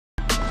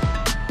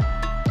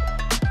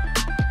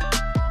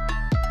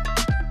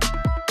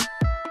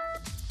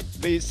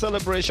the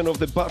celebration of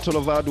the Battle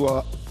of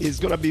Adwa is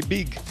going to be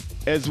big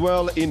as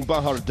well in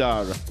Bahar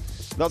Dar.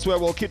 That's where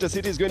Wolkite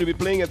City is going to be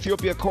playing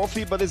Ethiopia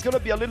Coffee, but there's going to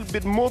be a little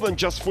bit more than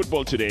just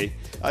football today.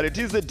 And it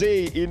is the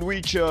day in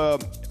which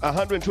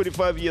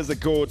 125 years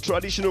ago,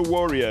 traditional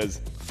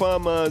warriors,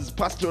 farmers,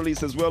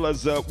 pastoralists, as well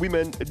as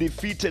women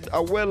defeated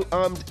a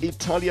well-armed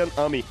Italian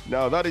army.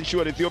 Now, that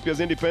ensured Ethiopia's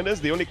independence,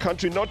 the only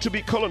country not to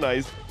be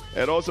colonized,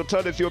 and also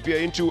turned Ethiopia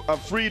into a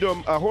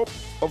hope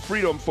of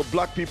freedom for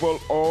black people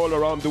all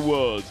around the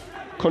world.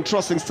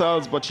 Contrasting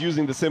styles, but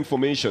using the same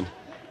formation.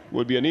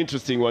 Would be an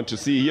interesting one to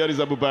see. Here is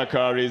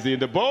Abubakar, is in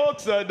the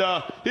box, and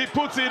he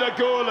puts in a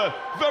goal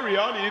very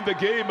early in the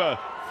game.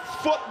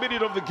 4th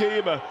minute of the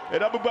game,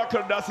 and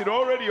Abubakar Nasir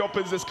already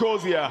opens the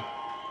scores here.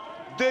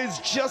 There's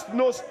just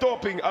no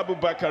stopping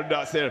Abubakar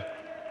Nasir.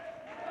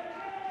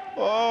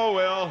 Oh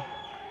well.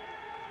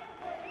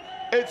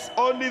 It's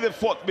only the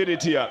 4th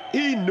minute here.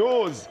 He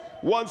knows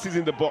once he's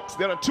in the box,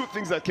 there are 2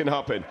 things that can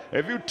happen.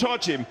 If you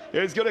touch him,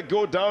 he's going to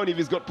go down. If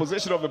he's got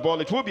possession of the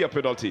ball, it will be a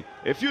penalty.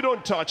 If you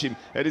don't touch him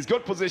and he's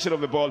got possession of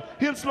the ball,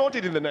 he'll slot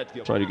it in the net.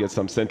 Trying to get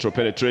some central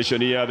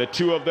penetration here. The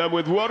 2 of them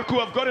with Worku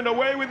have gotten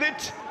away with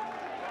it.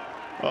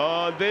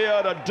 They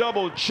had a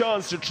double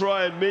chance to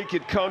try and make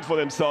it count for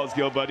themselves,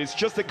 Gilbert. It's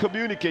just a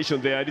communication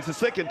there. And it's the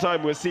 2nd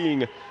time we're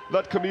seeing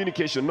that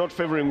communication not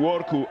favoring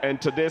Worku and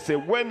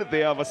Tadese when they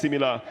have a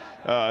similar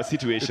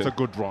situation. It's a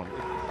good run.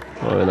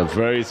 Oh, and a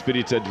very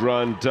spirited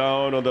run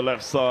down on the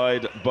left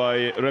side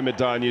by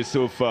Ramadan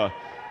Yusuf.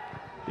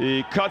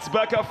 He cuts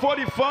back at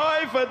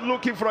 45 and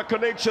looking for a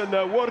connection.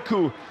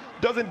 Worku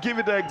doesn't give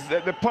it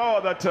the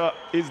power that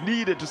is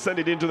needed to send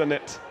it into the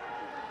net.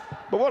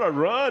 But what a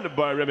run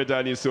by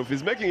Ramadan Yusuf.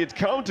 He's making it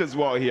count as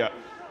well here.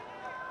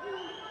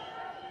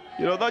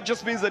 You know, that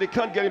just means that he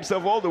can't get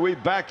himself all the way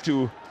back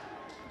to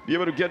be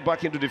able to get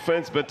back into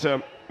defense, but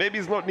maybe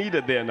he's not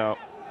needed there now.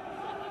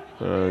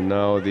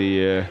 Now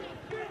the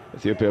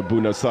Ethiopian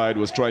Bunna side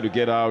was trying to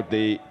get out.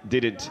 They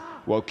didn't.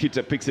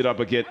 Wolkite picks it up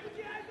again.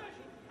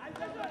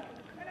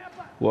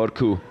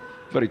 Worku,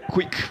 very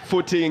quick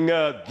footing.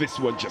 This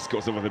one just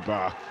goes over the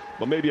bar.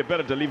 But maybe a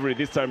better delivery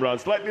this time around.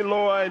 Slightly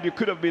lower, and you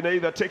could have been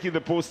either taking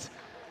the post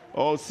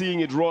or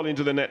seeing it roll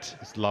into the net.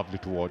 It's lovely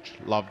to watch.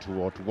 Love to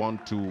watch.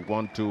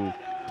 1-2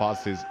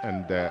 passes,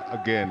 and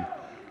again,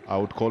 I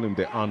would call him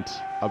the ant,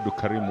 Abdul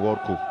Karim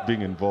Worku,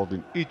 being involved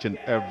in each and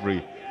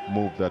every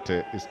move that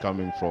is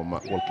coming from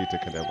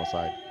Wolkite Keneva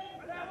side.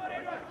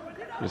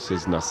 This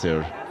is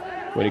Nasir.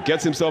 When he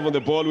gets himself on the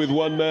ball with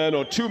 1 man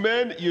or 2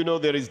 men, you know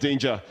there is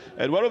danger.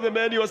 And one of the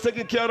men he was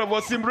taking care of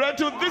was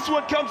Simretu. This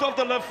one comes off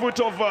the left foot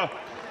of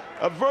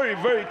a very,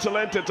 very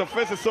talented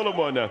Tafese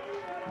Solomon.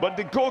 But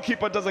the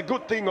goalkeeper does a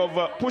good thing of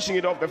pushing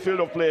it off the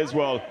field of play as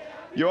well.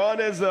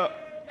 Johannes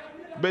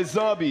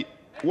Bezabi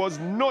was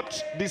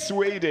not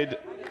dissuaded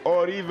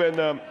or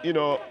even, you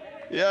know,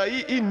 yeah,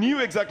 he knew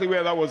exactly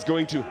where that was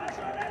going to.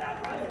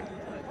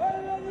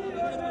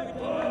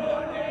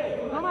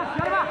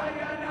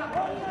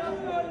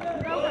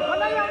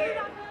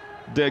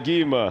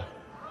 Degima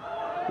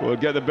will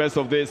get the best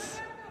of this.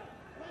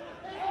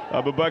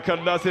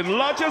 Abubakar Nasir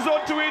latches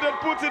onto it and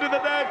puts it in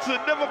the net.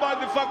 Never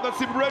mind the fact that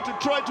Simretu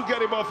tried to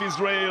get him off his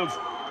rails.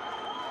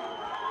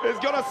 He's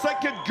got a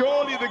 2nd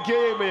goal in the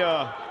game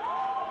here.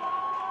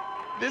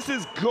 This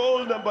is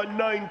goal number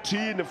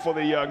 19 for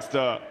the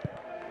youngster.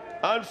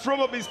 And from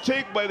a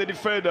mistake by the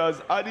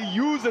defenders, and he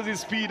uses his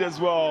speed as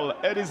well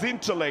and his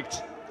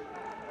intellect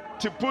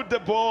to put the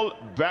ball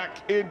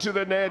back into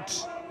the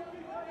net.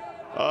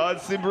 And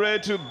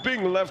Simretu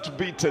being left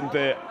beaten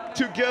there,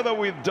 together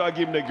with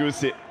Dagim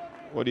Negusi.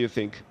 What do you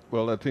think?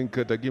 Well, I think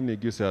Dagim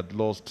Negusi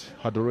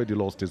had already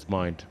lost his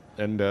mind,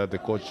 and the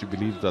coach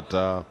believes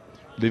that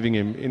leaving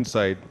him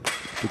inside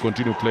to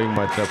continue playing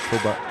might have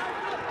probably.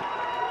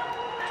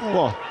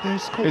 Oh,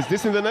 is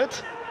this in the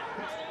net?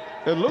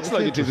 It looks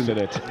like it is in the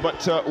net,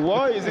 but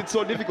why is it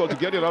so difficult to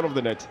get it out of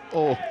the net?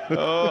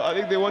 I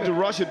think they want to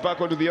rush it back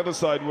onto the other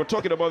side. We're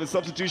talking about the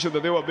substitution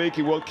that they were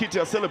making.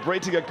 Wolkite are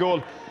celebrating a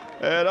goal,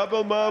 and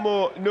Abel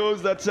Mamo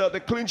knows that the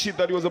clean sheet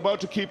that he was about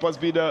to keep has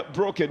been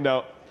broken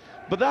now.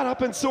 But that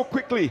happened so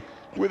quickly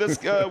with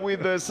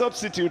the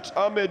substitute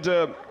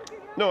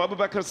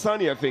Abubakar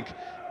Sani, I think.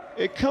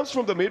 It comes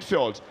from the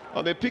midfield,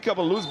 and they pick up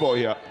a loose ball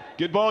here.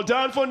 Good ball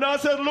down for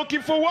Nasser,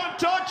 looking for 1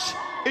 touch.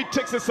 It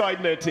takes the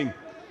side netting.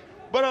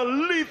 But a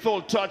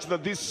lethal touch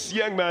that this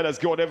young man has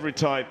got every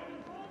time.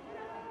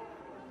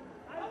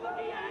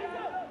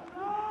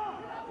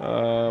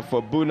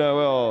 For Bunna,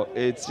 well,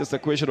 it's just a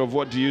question of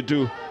what do you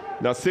do.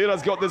 Nasir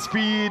has got the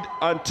speed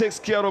and takes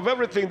care of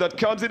everything that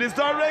comes in his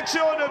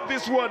direction, and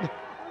this one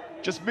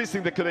just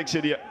missing the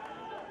connection here.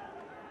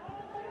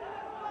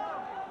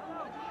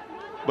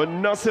 But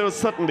Nasir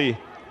certainly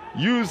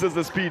uses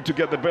the speed to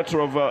get the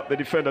better of the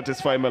defender,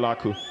 Tesfaye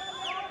Melaku.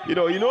 You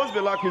know, he knows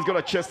Melaku is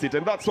going to chest it,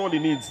 and that's all he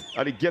needs.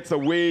 And he gets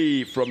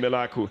away from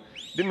Melaku.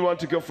 Didn't want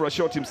to go for a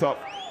shot himself.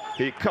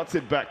 He cuts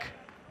it back.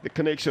 The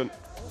connection,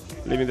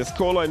 leaving the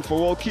scoreline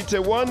for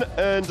Wolkite 1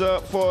 and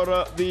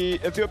for the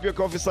Ethiopia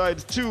Coffee side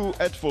 2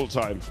 at full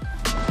time.